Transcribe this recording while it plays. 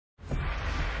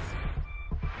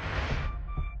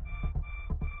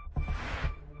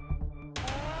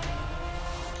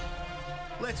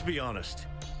Let's be honest.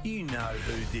 You know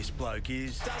who this bloke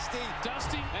is.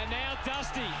 Dustin, and now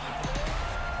Dusty.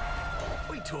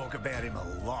 We talk about him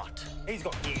a lot. He's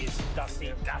got years.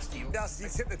 Dusty.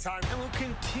 Dusty's hit the tone. And we'll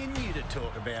continue to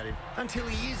talk about him until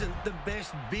he isn't the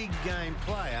best big game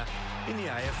player in the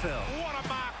AFL. What a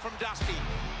mark from Dusty.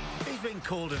 He's been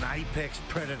called an apex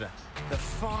predator. The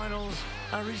finals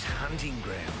are his hunting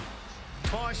ground.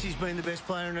 Twice he's been the best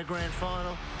player in a grand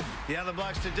final. The other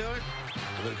blokes to do it,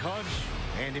 Luke Hodge,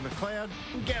 Andy McLeod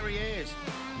and Gary Ayres.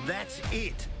 That's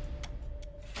it.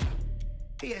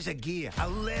 He has a gear, a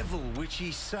level which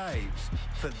he saves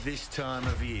for this time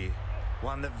of year.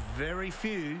 One that very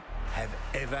few have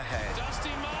ever had. Dusty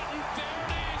Martin, there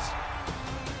it is.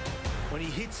 When he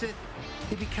hits it,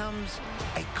 he becomes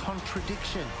a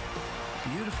contradiction.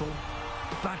 Beautiful,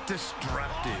 but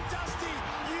destructive. Dusty,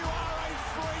 you are a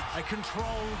freak. A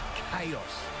controlled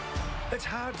chaos. It's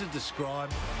hard to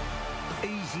describe,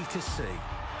 easy to see.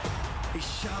 He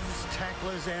shoves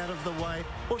tacklers out of the way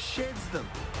or sheds them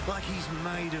like he's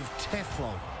made of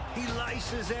Teflon. He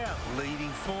laces out, leading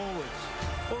forwards.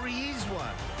 Or he is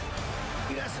one.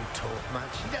 He doesn't talk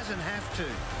much. He doesn't have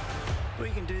to. We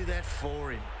can do that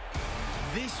for him.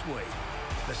 This week,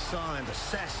 the silent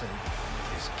assassin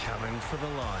is coming for the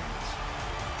Lions.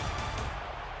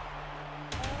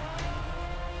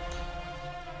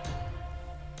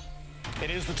 It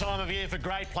is the time of year for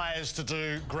great players to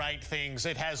do great things.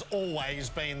 It has always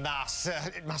been thus.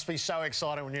 It must be so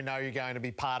exciting when you know you're going to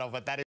be part of it. That is